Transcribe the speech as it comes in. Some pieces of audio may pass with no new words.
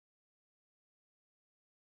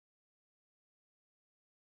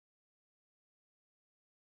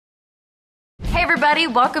Hey everybody,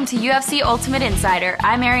 welcome to UFC Ultimate Insider.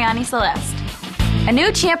 I'm Ariane Celeste. A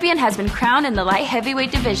new champion has been crowned in the light heavyweight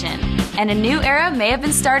division, and a new era may have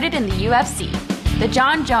been started in the UFC, the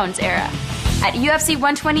Jon Jones era. At UFC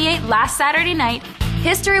 128 last Saturday night,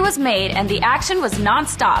 history was made and the action was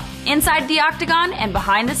non-stop, inside the octagon and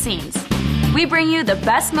behind the scenes. We bring you the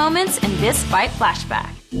best moments in this fight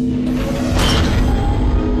flashback.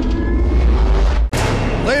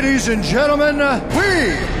 Ladies and gentlemen,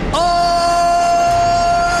 we are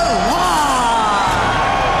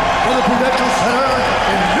live from the Prudential Center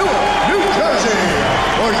in Newark, New Jersey,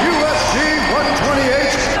 for UFC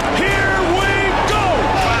 128. Here we go!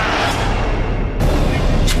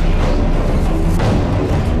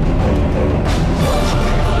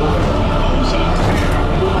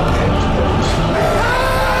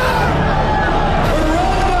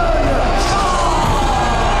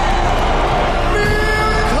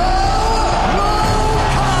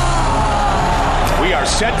 We are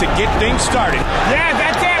set to get things started. Yeah,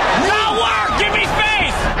 that's it. No work. Give me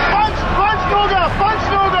space. Punch, Nuga, punch,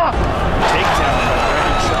 Nuga. Takedown by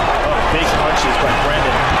Brendan Shaw. Big punches by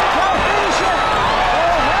Brendan.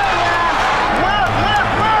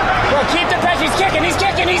 Well, keep the pressure. He's kicking. Really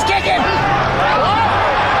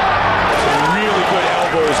good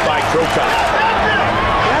elbows by Cro Cop. Brendan,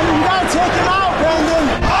 you gotta take him out,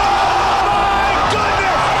 Brendan.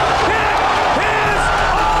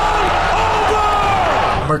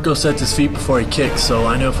 Mirko sets his feet before he kicks, so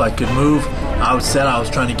I knew if I could move, I was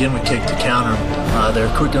trying to give him a kick to counter him. They were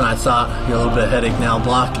quicker than I thought. Got a little bit of headache now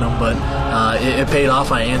blocking them, but it paid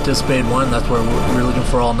off. I anticipated one. That's what we were looking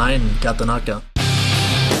for all night and got the knockout.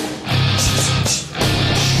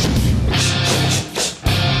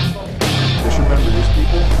 Just remember, these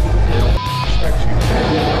people, they don't respect you.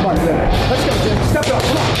 Come on, Jim. Let's go, Jim. Step up.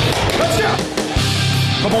 Come on. Let's go.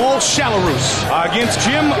 Kamal Shalorus against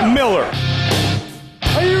Jim Miller.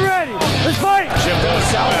 Are you ready? Let's fight. Jim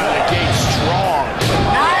goes out of the gate strong.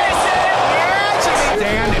 Nice.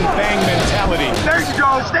 Stand and bang mentality. There you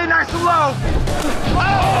go. Stay nice and low.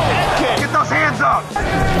 Kick. Get those hands up.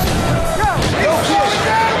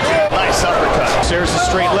 Nice uppercut. There's the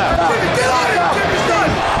straight left.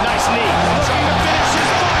 Nice knee. Trying to finish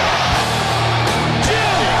his fight.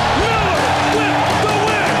 Jim Miller with the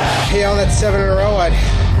win. Yeah, on that 7 in a row, I'd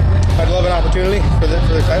love an opportunity for the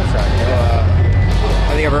title shot.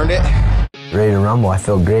 I think I've earned it. Ready to rumble. I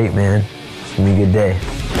feel great, man. It's gonna be a good day.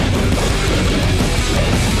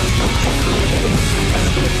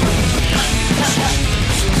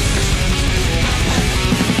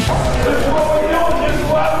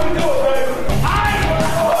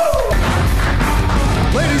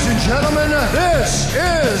 Ladies and gentlemen, this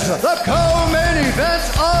is the co-main event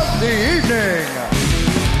of the evening.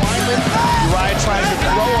 Uriah tries to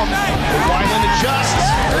throw him. Wineland adjusts.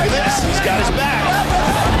 Look at this. He's got his back.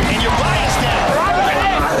 And Uriah's down.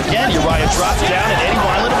 Again, Uriah drops down and Eddie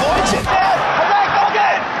Wineland avoids it.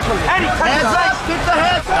 Eddie, hands up. Keep the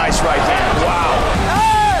hands. Nice right hand. Wow.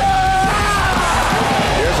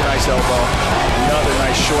 There's a nice elbow. Another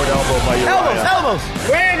nice short elbow by Uriah. Elbows.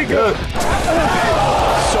 Way to go.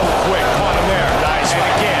 So quick. Caught him there. Nice. And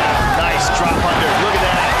again. Nice drop under. Look at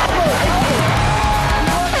that.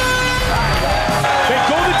 They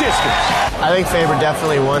go the distance. I think Faber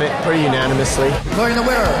definitely won it pretty unanimously. Declaring the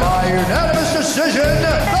winner by unanimous decision,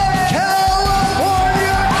 the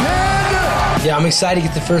California Kid. Yeah, I'm excited to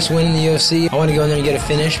get the first win in the UFC. I want to go in there and get a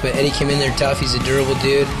finish, but Eddie came in there tough. He's a durable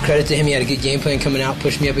dude. Credit to him. He had a good game plan coming out,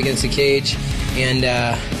 pushed me up against the cage, and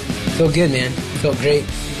felt good, man. Felt great.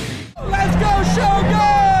 Let's go, Shogun!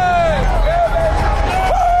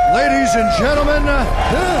 Ladies and gentlemen,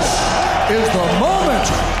 this is the moment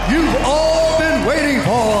you've all been waiting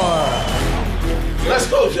for. Let's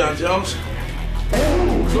go, Jon Jones.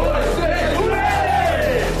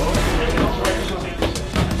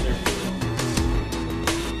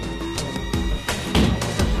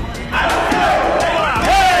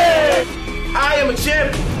 Hey! I am a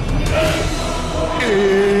champion.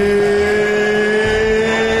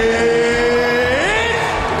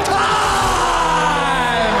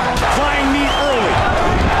 Flying knee early.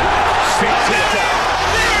 Straight to the top.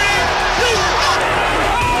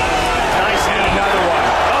 Nice hit, another one.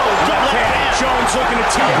 Oh, left hand. Jones looking to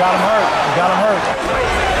tee. Got him hurt.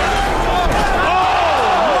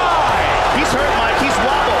 Oh, my. He's hurt, Mike. He's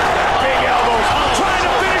wobbled. Big elbows. Trying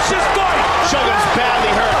to finish this fight. Shogun's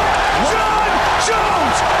badly hurt. Jon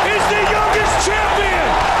Jones is the youngest champion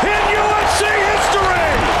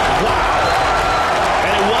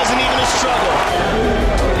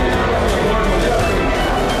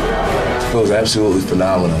feels absolutely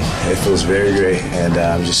phenomenal. It feels very great, and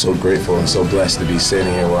I'm just so grateful and so blessed to be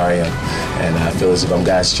sitting here where I am. And I feel as if I'm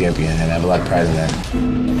God's champion, and I have a lot of pride in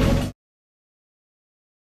that.